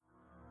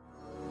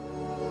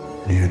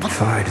You'd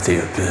fight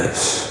the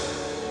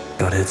abyss,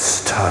 but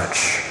its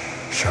touch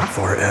shall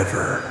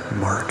forever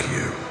mark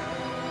you.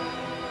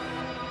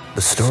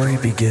 The story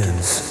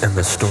begins and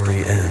the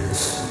story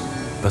ends,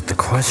 but the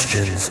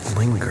questions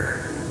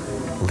linger,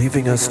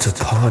 leaving us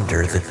to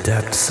ponder the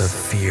depths of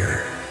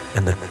fear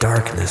and the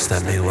darkness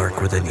that may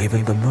lurk within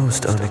even the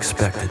most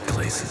unexpected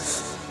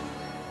places.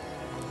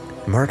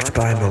 Marked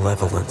by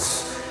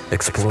Malevolence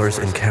explores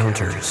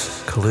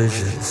encounters,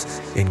 collisions,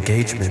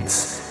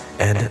 engagements,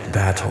 and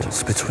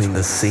battles between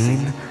the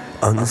seen,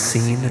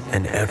 unseen,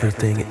 and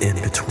everything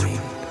in between.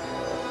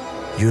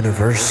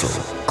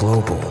 Universal,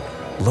 global,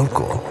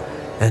 local,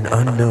 and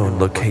unknown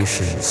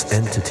locations,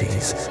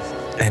 entities,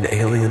 and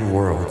alien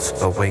worlds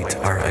await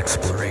our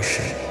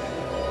exploration.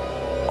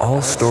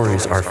 All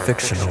stories are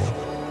fictional,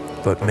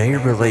 but may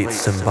relate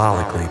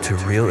symbolically to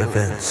real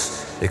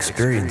events,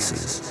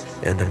 experiences,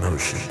 and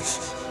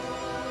emotions.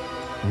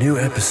 New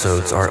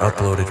episodes are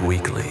uploaded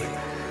weekly.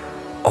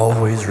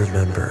 Always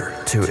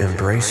remember to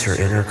embrace your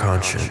inner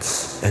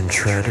conscience and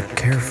tread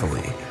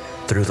carefully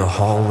through the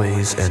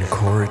hallways and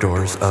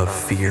corridors of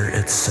fear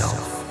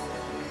itself.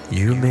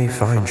 You may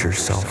find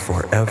yourself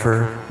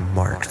forever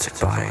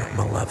marked by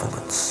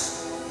malevolence.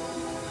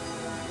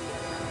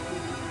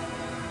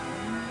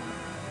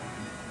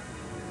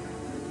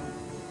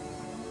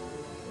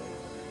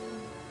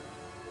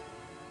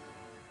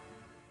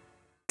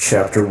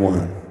 Chapter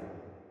 1.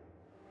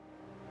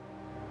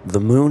 The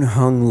moon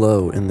hung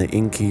low in the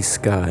inky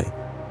sky,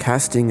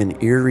 casting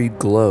an eerie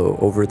glow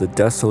over the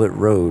desolate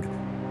road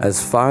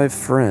as 5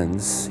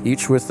 friends,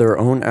 each with their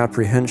own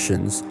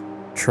apprehensions,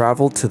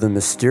 traveled to the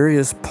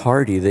mysterious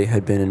party they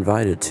had been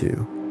invited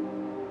to.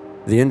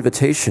 The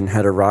invitation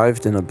had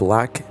arrived in a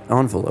black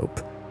envelope,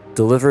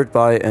 delivered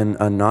by an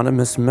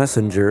anonymous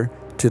messenger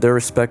to their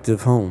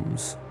respective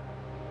homes.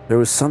 There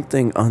was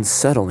something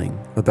unsettling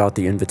about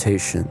the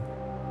invitation,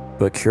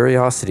 but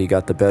curiosity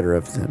got the better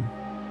of them.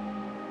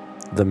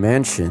 The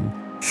mansion,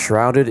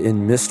 shrouded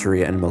in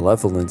mystery and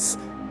malevolence,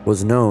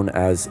 was known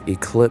as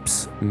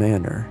Eclipse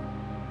Manor.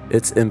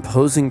 Its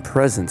imposing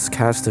presence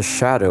cast a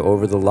shadow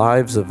over the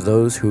lives of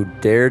those who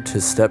dared to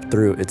step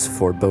through its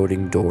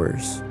foreboding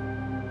doors.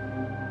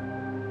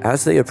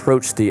 As they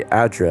approached the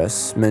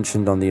address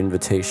mentioned on the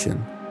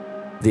invitation,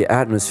 the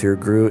atmosphere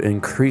grew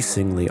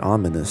increasingly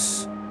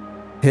ominous.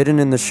 Hidden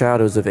in the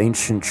shadows of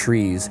ancient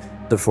trees,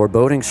 the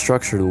foreboding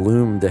structure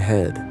loomed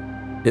ahead.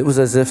 It was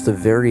as if the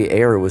very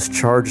air was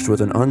charged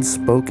with an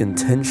unspoken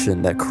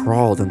tension that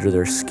crawled under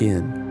their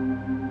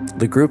skin.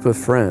 The group of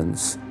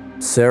friends,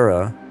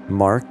 Sarah,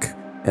 Mark,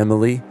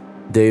 Emily,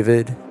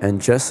 David,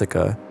 and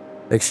Jessica,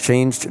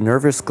 exchanged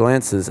nervous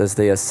glances as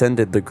they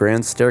ascended the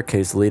grand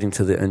staircase leading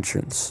to the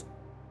entrance.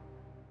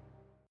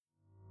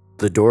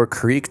 The door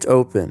creaked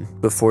open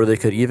before they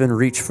could even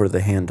reach for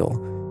the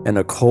handle, and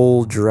a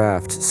cold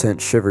draft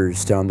sent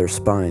shivers down their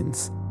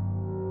spines.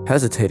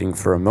 Hesitating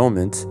for a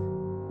moment,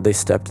 they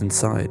stepped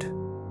inside.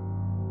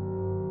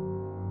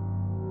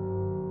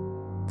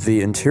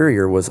 The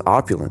interior was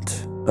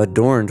opulent,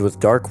 adorned with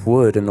dark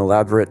wood and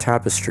elaborate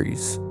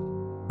tapestries.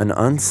 An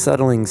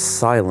unsettling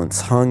silence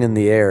hung in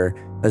the air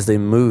as they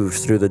moved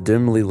through the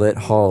dimly lit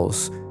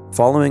halls,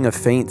 following a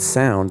faint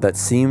sound that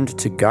seemed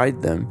to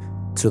guide them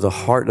to the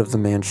heart of the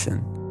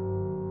mansion.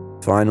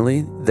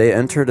 Finally, they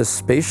entered a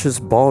spacious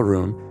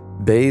ballroom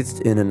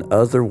bathed in an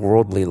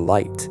otherworldly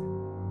light.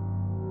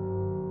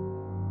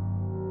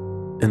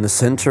 In the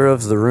center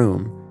of the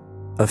room,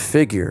 a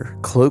figure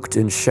cloaked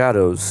in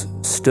shadows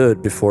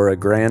stood before a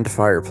grand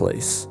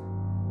fireplace.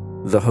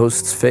 The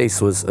host's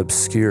face was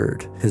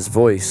obscured, his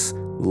voice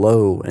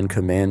low and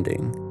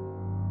commanding.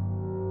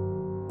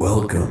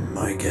 "Welcome,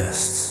 my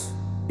guests,"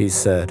 he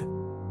said.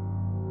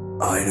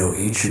 "I know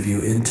each of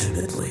you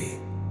intimately,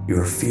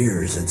 your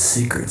fears and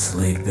secrets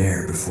laid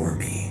bare before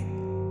me.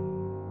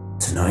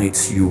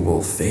 Tonight you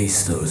will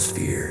face those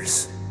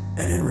fears,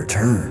 and in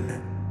return,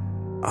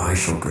 I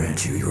shall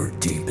grant you your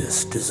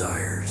deepest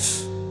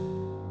desires.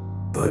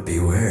 But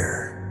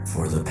beware,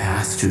 for the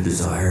path to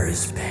desire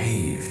is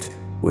paved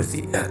with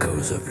the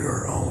echoes of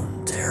your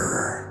own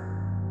terror."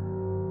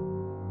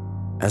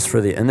 As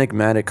for the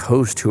enigmatic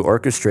host who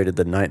orchestrated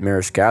the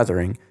nightmarish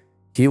gathering,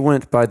 he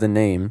went by the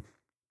name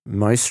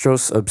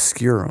Maestros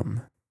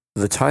Obscurum.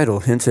 The title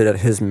hinted at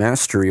his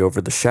mastery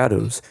over the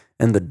shadows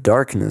and the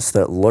darkness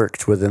that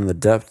lurked within the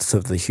depths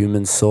of the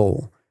human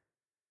soul.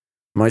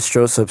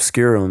 Maestros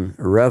Obscurum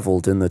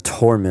reveled in the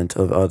torment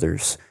of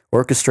others,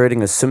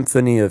 orchestrating a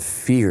symphony of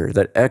fear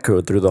that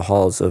echoed through the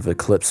halls of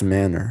Eclipse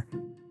Manor.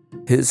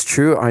 His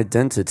true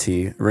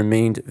identity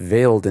remained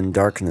veiled in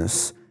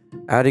darkness,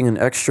 adding an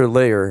extra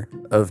layer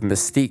of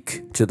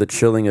mystique to the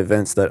chilling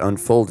events that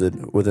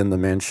unfolded within the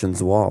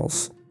mansion's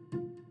walls.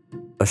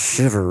 A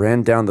shiver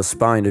ran down the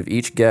spine of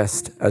each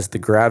guest as the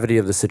gravity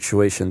of the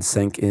situation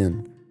sank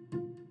in.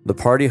 The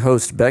party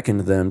host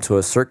beckoned them to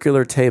a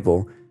circular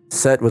table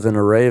set with an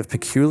array of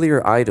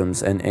peculiar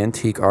items and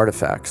antique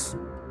artifacts.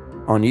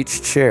 On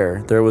each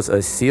chair, there was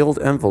a sealed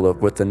envelope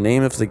with the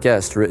name of the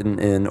guest written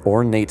in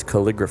ornate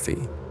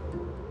calligraphy.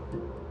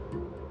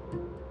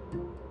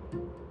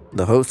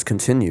 The host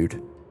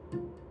continued,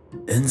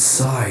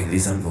 Inside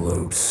these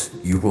envelopes,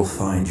 you will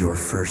find your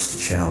first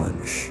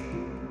challenge.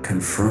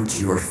 Confront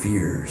your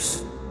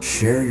fears,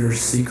 share your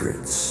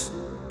secrets,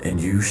 and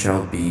you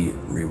shall be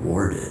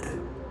rewarded.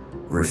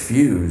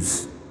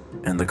 Refuse,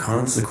 and the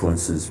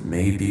consequences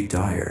may be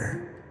dire.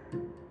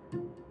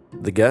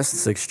 The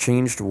guests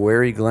exchanged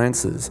wary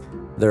glances,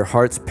 their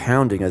hearts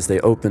pounding as they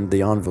opened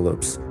the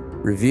envelopes,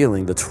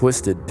 revealing the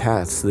twisted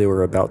paths they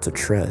were about to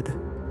tread.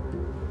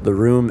 The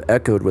room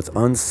echoed with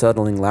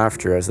unsettling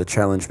laughter as the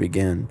challenge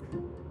began,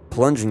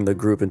 plunging the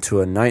group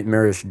into a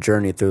nightmarish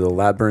journey through the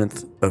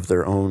labyrinth of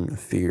their own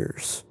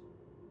fears.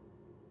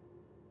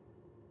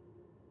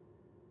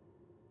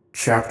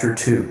 Chapter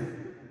 2.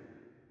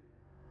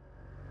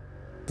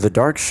 The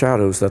dark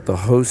shadows that the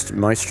host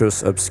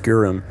Maestros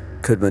Obscurum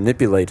could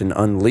manipulate and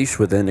unleash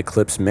within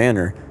Eclipse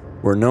Manor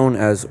were known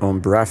as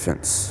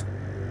Ombraphants.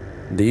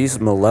 These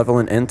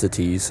malevolent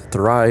entities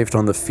thrived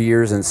on the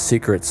fears and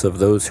secrets of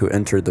those who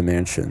entered the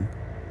mansion.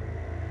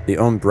 The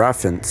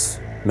Ombraphants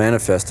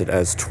manifested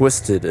as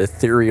twisted,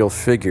 ethereal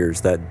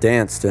figures that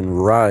danced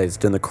and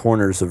writhed in the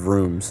corners of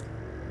rooms,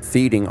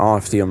 feeding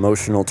off the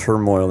emotional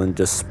turmoil and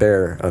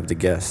despair of the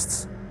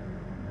guests.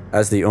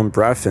 As the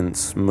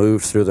Ombraphants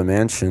moved through the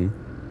mansion,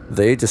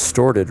 they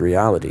distorted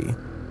reality,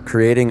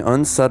 creating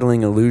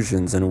unsettling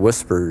illusions and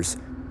whispers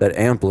that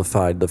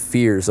amplified the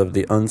fears of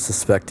the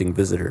unsuspecting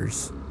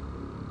visitors.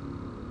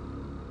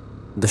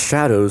 The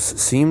shadows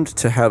seemed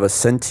to have a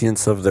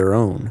sentience of their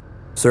own,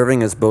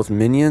 serving as both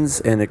minions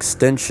and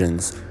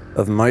extensions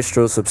of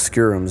Maestros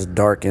Obscurum's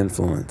dark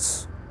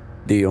influence.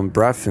 The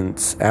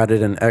Ombraphants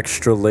added an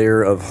extra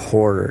layer of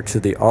horror to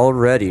the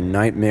already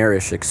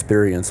nightmarish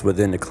experience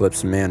within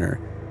Eclipse Manor,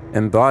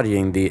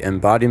 embodying the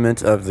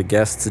embodiment of the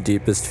guests'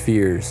 deepest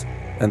fears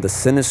and the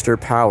sinister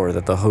power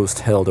that the host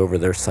held over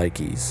their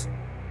psyches.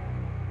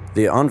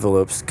 The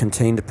envelopes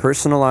contained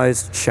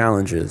personalized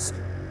challenges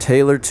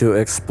tailored to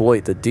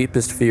exploit the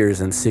deepest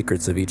fears and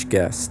secrets of each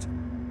guest.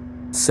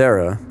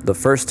 Sarah, the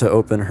first to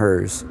open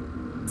hers,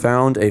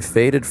 found a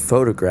faded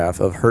photograph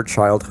of her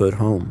childhood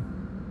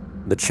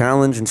home. The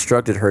challenge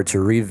instructed her to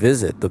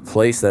revisit the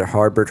place that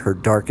harbored her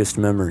darkest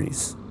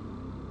memories.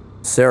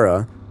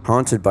 Sarah,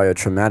 haunted by a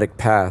traumatic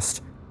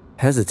past,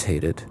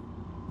 hesitated,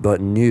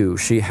 but knew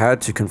she had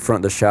to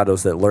confront the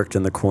shadows that lurked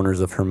in the corners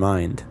of her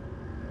mind.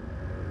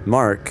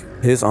 Mark,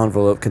 his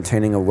envelope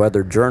containing a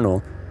weathered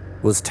journal,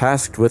 was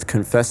tasked with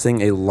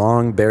confessing a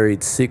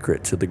long-buried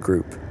secret to the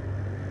group.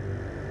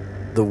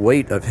 The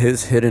weight of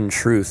his hidden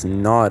truth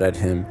gnawed at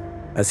him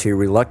as he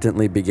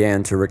reluctantly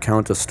began to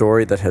recount a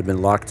story that had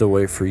been locked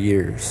away for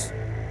years.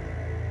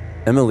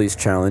 Emily's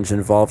challenge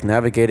involved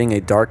navigating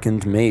a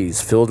darkened maze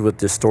filled with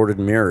distorted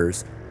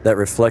mirrors that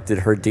reflected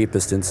her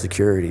deepest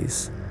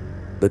insecurities.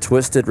 The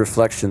twisted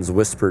reflections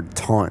whispered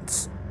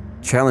taunts,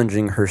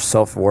 challenging her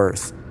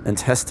self-worth and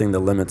testing the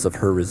limits of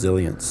her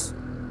resilience.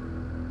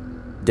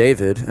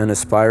 David, an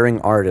aspiring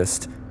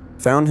artist,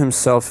 found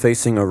himself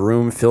facing a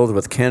room filled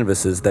with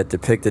canvases that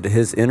depicted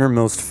his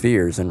innermost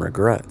fears and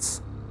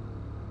regrets.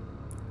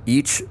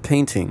 Each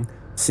painting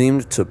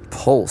seemed to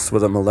pulse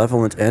with a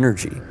malevolent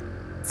energy,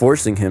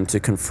 forcing him to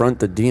confront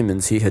the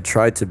demons he had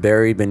tried to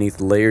bury beneath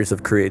layers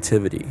of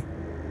creativity.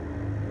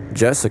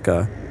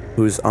 Jessica,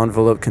 whose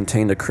envelope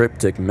contained a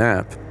cryptic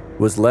map,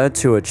 was led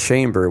to a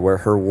chamber where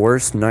her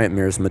worst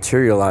nightmares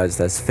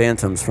materialized as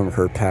phantoms from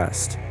her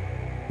past.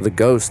 The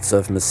ghosts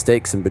of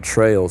mistakes and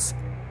betrayals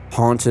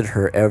haunted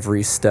her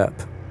every step,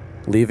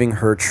 leaving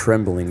her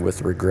trembling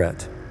with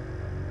regret.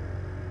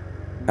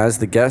 As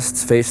the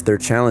guests faced their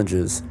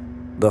challenges,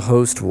 the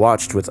host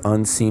watched with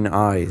unseen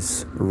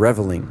eyes,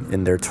 reveling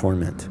in their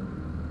torment.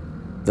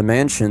 The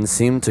mansion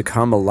seemed to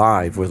come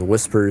alive with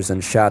whispers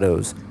and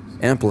shadows,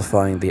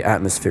 amplifying the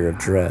atmosphere of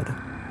dread.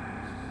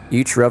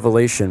 Each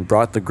revelation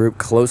brought the group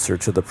closer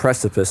to the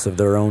precipice of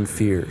their own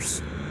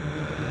fears.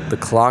 The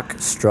clock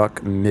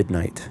struck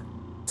midnight,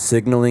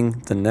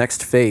 signaling the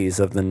next phase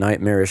of the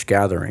nightmarish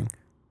gathering.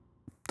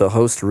 The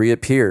host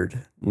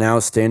reappeared, now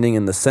standing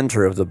in the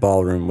center of the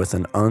ballroom with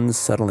an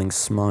unsettling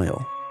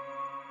smile.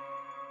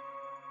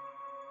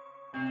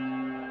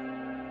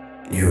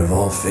 "You have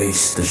all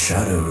faced the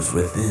shadows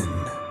within,"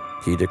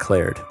 he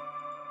declared.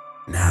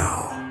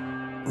 "Now,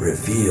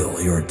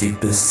 reveal your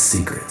deepest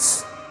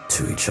secrets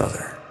to each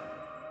other.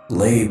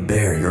 Lay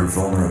bare your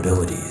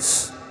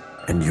vulnerabilities,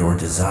 and your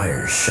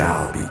desires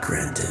shall be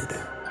granted."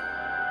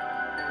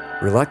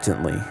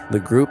 Reluctantly, the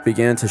group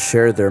began to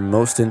share their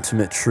most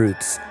intimate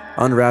truths,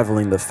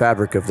 unraveling the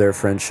fabric of their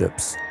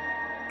friendships.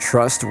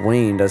 Trust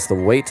waned as the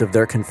weight of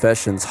their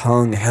confessions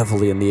hung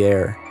heavily in the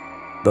air.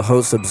 The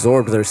host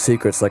absorbed their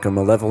secrets like a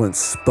malevolent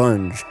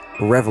sponge,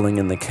 reveling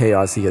in the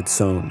chaos he had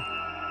sown.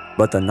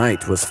 But the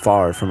night was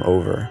far from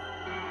over.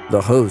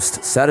 The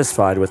host,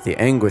 satisfied with the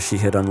anguish he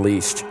had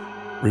unleashed,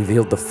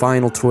 revealed the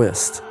final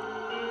twist.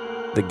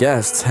 The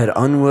guests had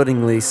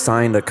unwittingly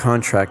signed a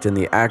contract in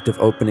the act of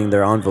opening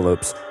their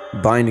envelopes,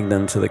 binding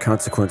them to the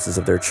consequences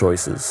of their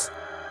choices.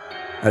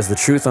 As the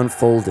truth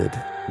unfolded,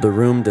 the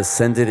room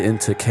descended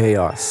into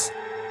chaos,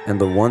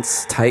 and the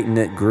once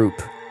tight-knit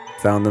group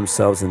found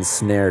themselves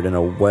ensnared in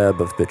a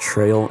web of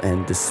betrayal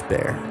and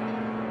despair.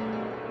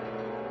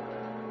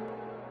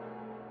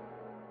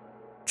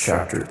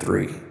 Chapter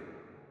 3.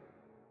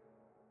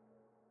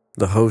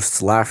 The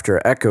host's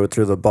laughter echoed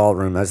through the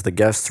ballroom as the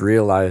guests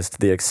realized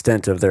the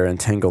extent of their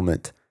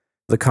entanglement.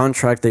 The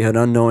contract they had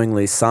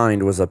unknowingly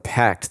signed was a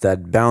pact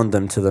that bound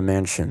them to the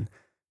mansion,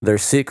 their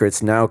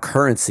secrets now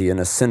currency in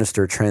a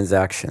sinister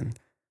transaction.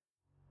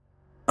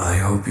 I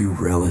hope you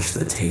relish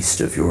the taste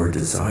of your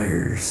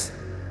desires,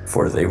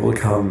 for they will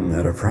come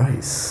at a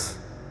price,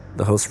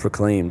 the host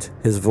proclaimed,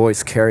 his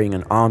voice carrying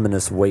an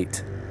ominous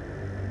weight.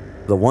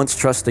 The once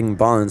trusting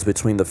bonds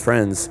between the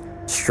friends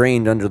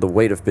strained under the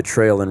weight of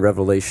betrayal and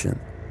revelation.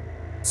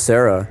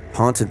 Sarah,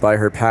 haunted by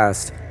her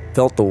past,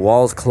 felt the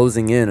walls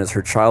closing in as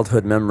her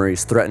childhood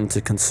memories threatened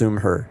to consume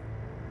her.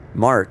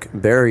 Mark,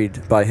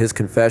 buried by his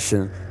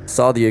confession,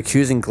 saw the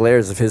accusing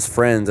glares of his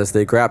friends as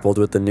they grappled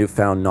with the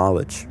newfound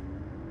knowledge.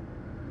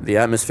 The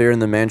atmosphere in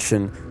the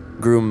mansion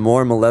grew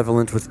more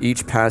malevolent with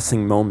each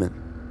passing moment.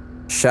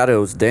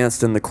 Shadows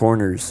danced in the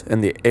corners,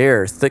 and the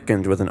air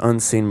thickened with an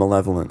unseen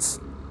malevolence.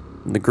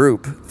 The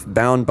group,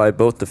 bound by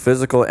both the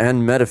physical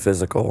and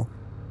metaphysical,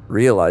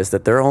 realized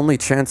that their only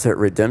chance at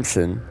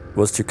redemption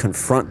was to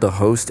confront the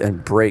host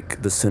and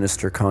break the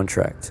sinister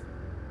contract.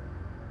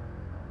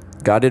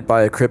 Guided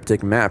by a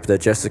cryptic map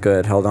that Jessica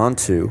had held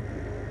onto,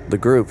 the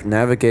group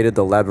navigated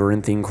the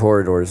labyrinthine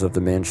corridors of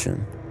the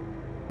mansion.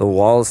 The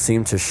walls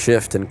seemed to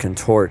shift and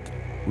contort,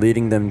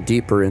 leading them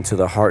deeper into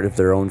the heart of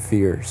their own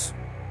fears.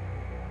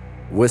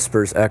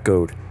 Whispers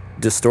echoed,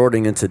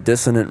 distorting into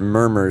dissonant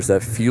murmurs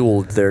that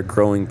fueled their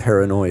growing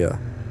paranoia.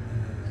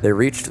 They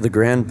reached the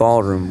grand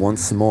ballroom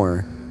once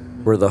more,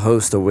 where the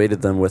host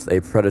awaited them with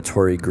a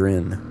predatory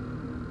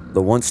grin.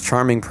 The once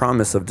charming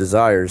promise of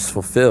desires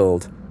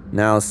fulfilled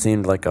now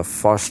seemed like a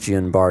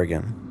Faustian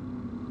bargain.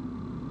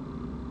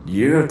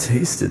 You have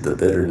tasted the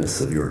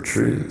bitterness of your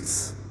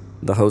truths,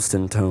 the host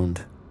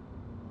intoned.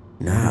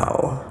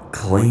 Now,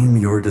 claim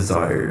your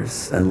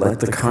desires and let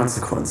the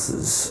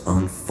consequences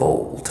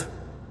unfold.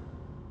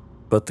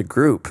 But the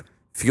group,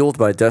 fueled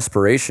by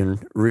desperation,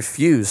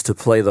 refused to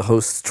play the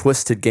host's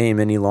twisted game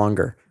any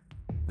longer.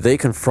 They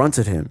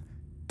confronted him,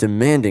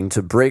 demanding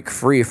to break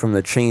free from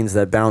the chains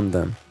that bound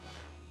them.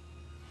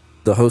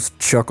 The host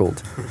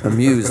chuckled,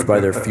 amused by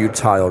their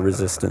futile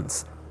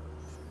resistance.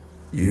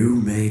 You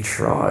may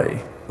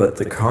try, but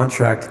the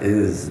contract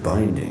is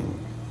binding.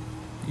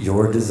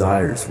 Your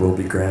desires will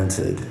be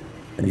granted,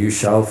 and you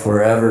shall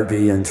forever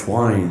be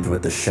entwined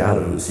with the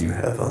shadows you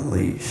have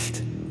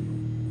unleashed.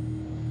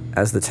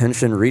 As the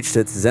tension reached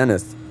its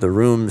zenith, the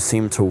room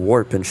seemed to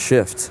warp and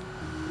shift.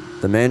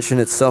 The mansion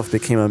itself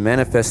became a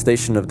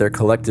manifestation of their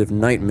collective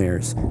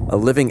nightmares, a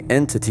living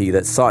entity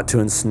that sought to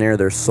ensnare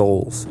their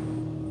souls.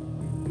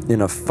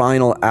 In a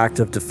final act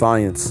of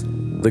defiance,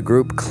 the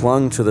group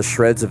clung to the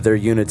shreds of their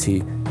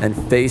unity and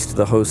faced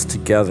the host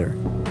together.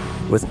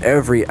 With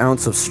every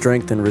ounce of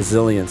strength and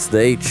resilience,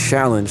 they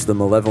challenged the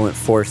malevolent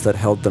force that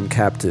held them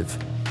captive.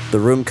 The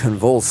room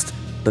convulsed,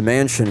 the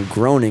mansion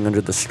groaning under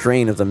the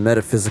strain of the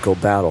metaphysical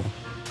battle.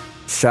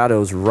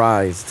 Shadows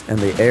writhed, and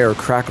the air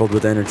crackled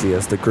with energy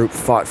as the group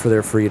fought for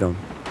their freedom.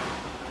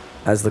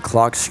 As the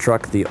clock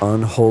struck the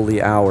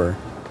unholy hour,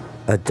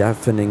 a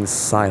deafening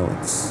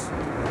silence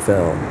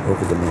fell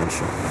over the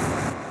mansion.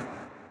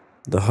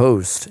 The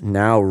host,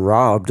 now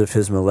robbed of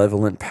his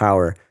malevolent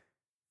power,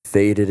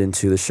 faded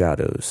into the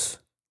shadows,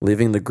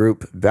 leaving the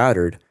group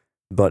battered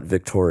but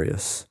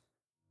victorious.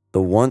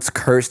 The once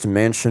cursed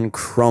mansion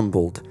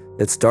crumbled,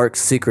 its dark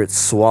secrets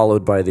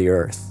swallowed by the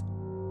earth.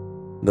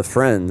 The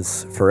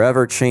friends,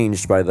 forever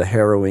changed by the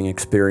harrowing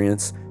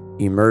experience,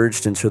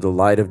 emerged into the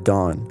light of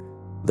dawn,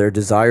 their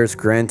desires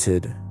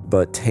granted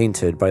but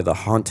tainted by the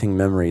haunting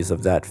memories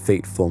of that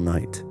fateful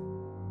night.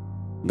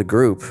 The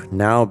group,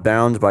 now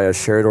bound by a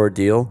shared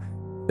ordeal,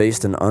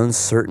 faced an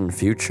uncertain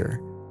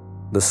future.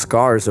 The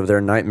scars of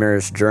their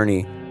nightmarish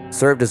journey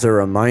served as a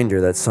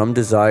reminder that some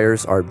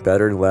desires are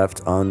better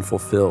left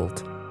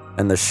unfulfilled,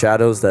 and the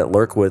shadows that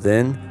lurk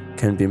within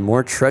can be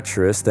more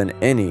treacherous than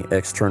any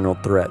external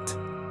threat.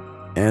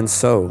 And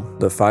so,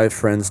 the five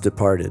friends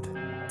departed,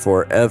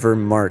 forever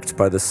marked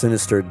by the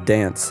sinister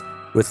dance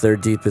with their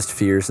deepest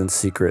fears and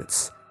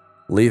secrets,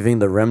 leaving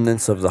the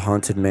remnants of the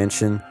haunted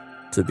mansion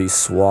to be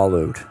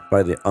swallowed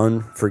by the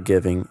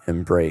unforgiving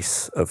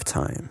embrace of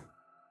time.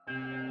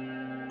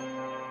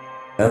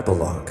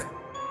 Epilogue.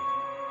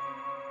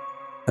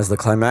 As the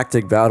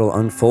climactic battle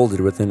unfolded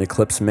within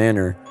Eclipse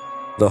Manor,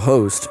 the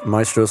host,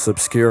 Maestros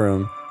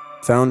Obscurum,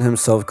 found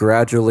himself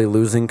gradually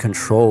losing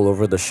control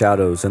over the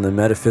shadows and the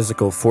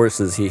metaphysical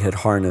forces he had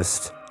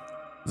harnessed.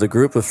 The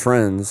group of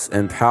friends,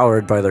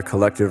 empowered by their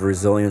collective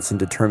resilience and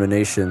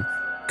determination,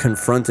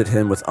 confronted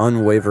him with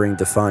unwavering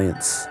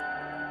defiance.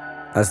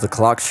 As the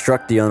clock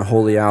struck the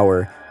unholy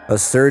hour, a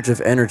surge of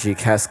energy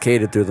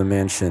cascaded through the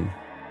mansion.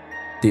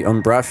 The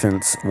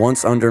Umbraphants,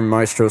 once under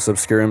Maestros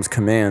Obscurum's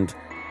command,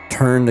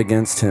 turned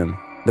against him,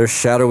 their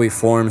shadowy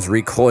forms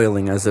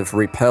recoiling as if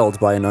repelled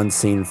by an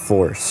unseen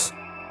force.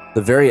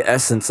 The very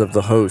essence of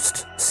the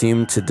host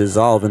seemed to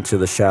dissolve into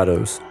the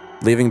shadows,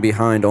 leaving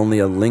behind only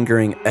a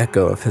lingering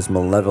echo of his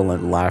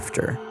malevolent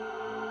laughter.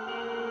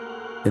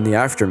 In the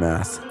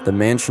aftermath, the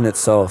mansion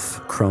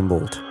itself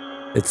crumbled,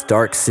 its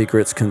dark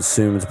secrets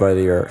consumed by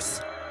the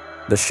earth.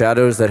 The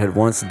shadows that had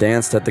once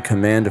danced at the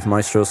command of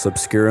Maestro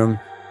Obscurum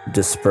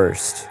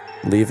dispersed,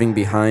 leaving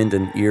behind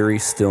an eerie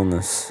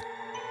stillness.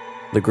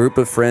 The group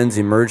of friends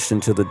emerged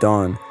into the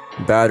dawn,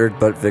 battered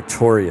but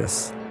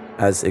victorious,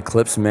 as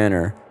Eclipse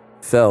Manor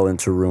fell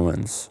into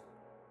ruins.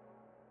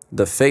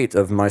 The fate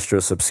of Maestro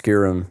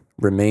Obscurum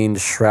remained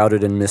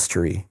shrouded in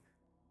mystery.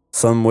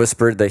 Some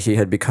whispered that he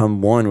had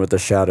become one with the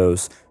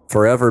shadows,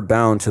 forever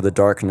bound to the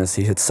darkness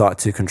he had sought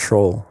to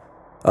control.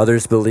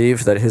 Others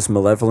believed that his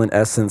malevolent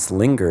essence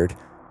lingered,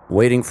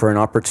 waiting for an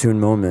opportune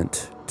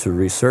moment to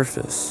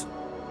resurface.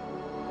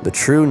 The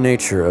true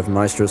nature of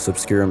Maestro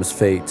Obscurum's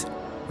fate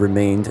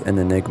remained an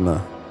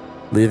enigma,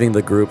 leaving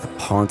the group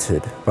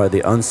haunted by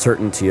the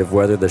uncertainty of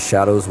whether the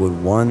shadows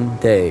would one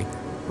day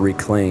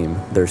reclaim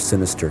their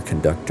sinister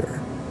conductor.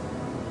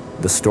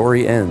 The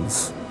story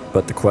ends,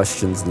 but the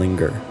questions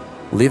linger,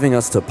 leaving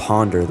us to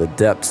ponder the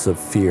depths of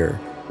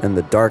fear and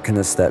the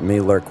darkness that may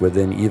lurk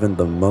within even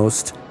the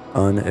most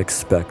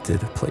unexpected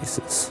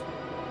places.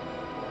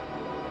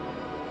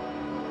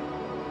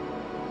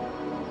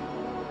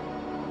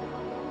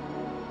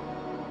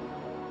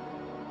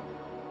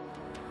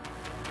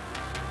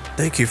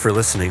 Thank you for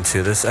listening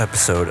to this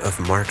episode of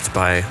Marked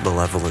by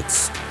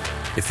Malevolence.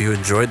 If you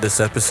enjoyed this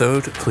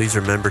episode, please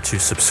remember to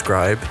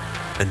subscribe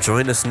and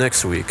join us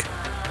next week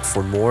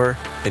for more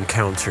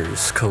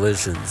encounters,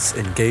 collisions,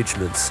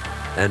 engagements,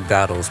 and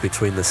battles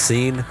between the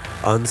seen,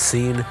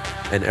 unseen,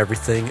 and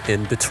everything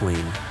in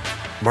between.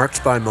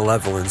 Marked by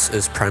Malevolence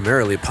is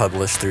primarily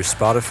published through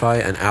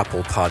Spotify and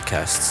Apple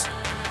Podcasts.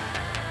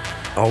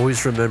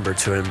 Always remember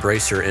to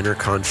embrace your inner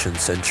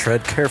conscience and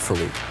tread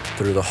carefully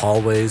through the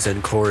hallways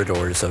and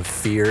corridors of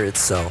fear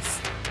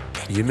itself.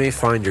 You may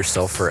find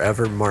yourself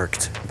forever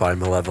marked by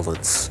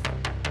malevolence.